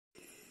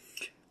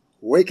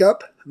Wake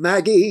up,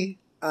 Maggie,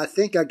 I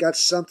think I got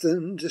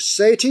something to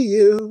say to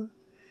you.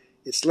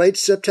 It's late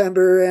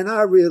September and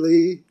I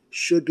really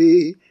should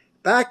be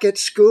back at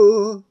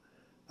school.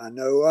 I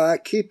know I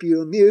keep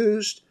you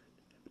amused,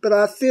 but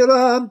I feel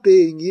I'm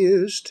being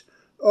used.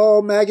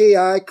 Oh, Maggie,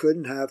 I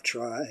couldn't have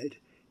tried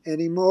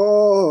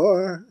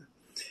anymore.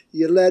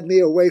 You led me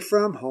away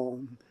from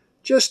home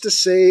just to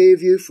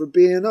save you from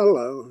being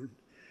alone.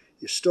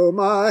 You stole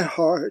my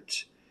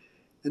heart,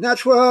 and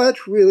that's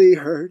what really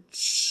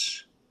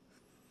hurts.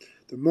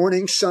 The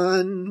morning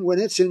sun, when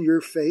it's in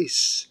your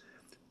face,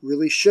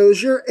 really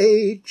shows your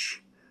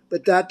age,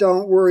 but that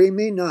don't worry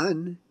me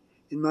none.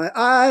 In my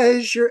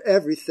eyes, you're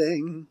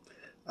everything.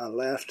 I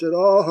laughed at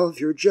all of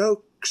your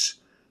jokes.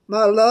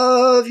 My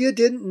love, you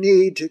didn't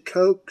need to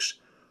coax.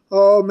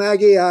 Oh,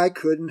 Maggie, I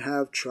couldn't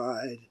have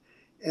tried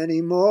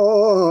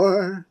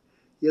anymore.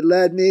 You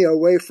led me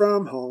away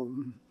from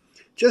home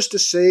just to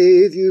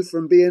save you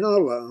from being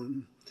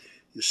alone.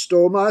 You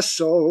stole my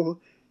soul,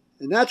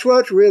 and that's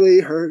what really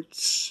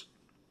hurts.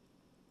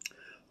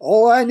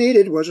 All I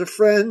needed was a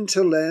friend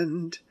to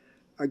lend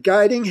a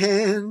guiding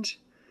hand,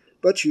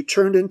 but you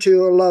turned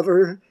into a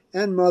lover,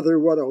 and mother,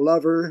 what a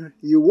lover.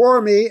 You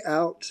wore me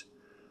out.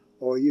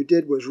 All you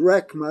did was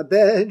wreck my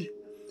bed,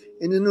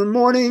 and in the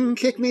morning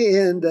kick me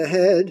in the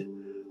head.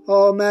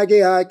 Oh,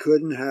 Maggie, I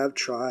couldn't have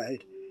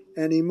tried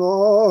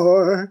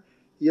anymore.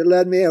 You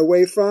led me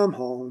away from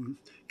home,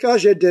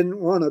 'cause you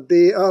didn't want to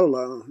be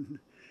alone.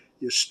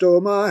 You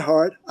stole my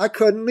heart. I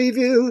couldn't leave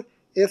you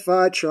if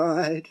I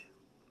tried.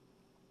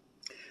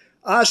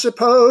 I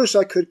suppose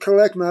I could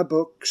collect my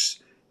books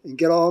and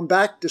get on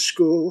back to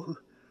school,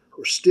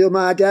 or steal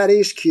my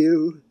daddy's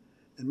cue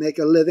and make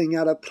a living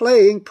out of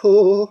playing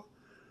pool,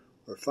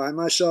 or find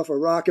myself a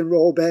rock and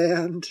roll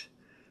band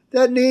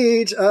that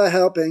needs a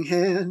helping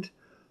hand.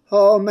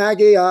 Oh,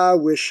 Maggie, I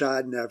wish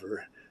I'd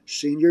never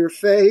seen your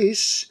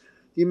face.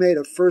 You made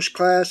a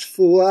first-class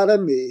fool out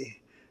of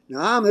me.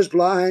 Now I'm as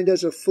blind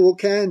as a fool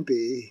can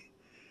be.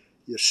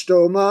 You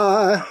stole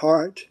my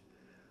heart,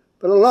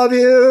 but I love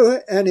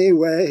you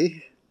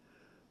anyway.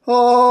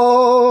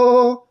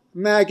 Oh,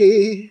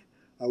 Maggie,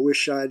 I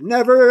wish I'd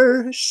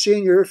never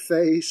seen your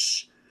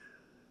face.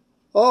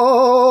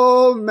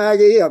 Oh,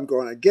 Maggie, I'm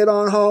going to get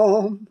on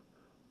home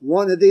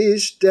one of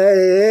these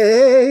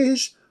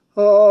days.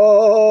 Oh.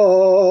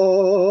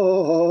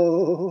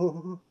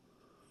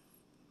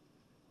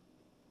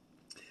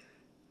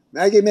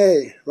 Maggie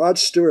May, Rod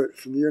Stewart,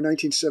 from the year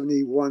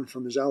 1971,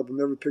 from his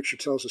album Every Picture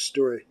Tells a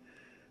Story.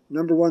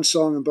 #1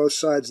 song on both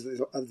sides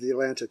of the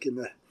Atlantic in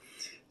the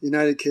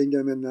United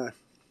Kingdom and the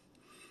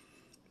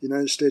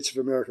United States of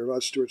America.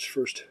 Rod Stewart's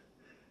first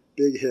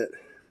big hit.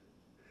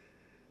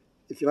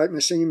 If you like my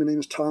singing, my name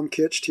is Tom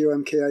Kitch,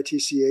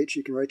 Tomkitch.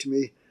 You can write to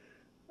me.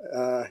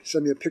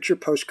 Send me a picture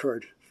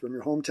postcard from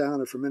your hometown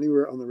or from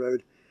anywhere on the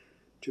road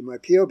to my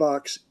P.O.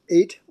 Box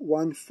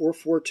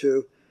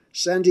 81442,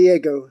 San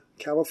Diego,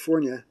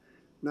 California,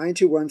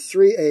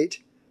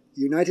 92138,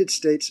 United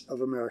States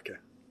of America.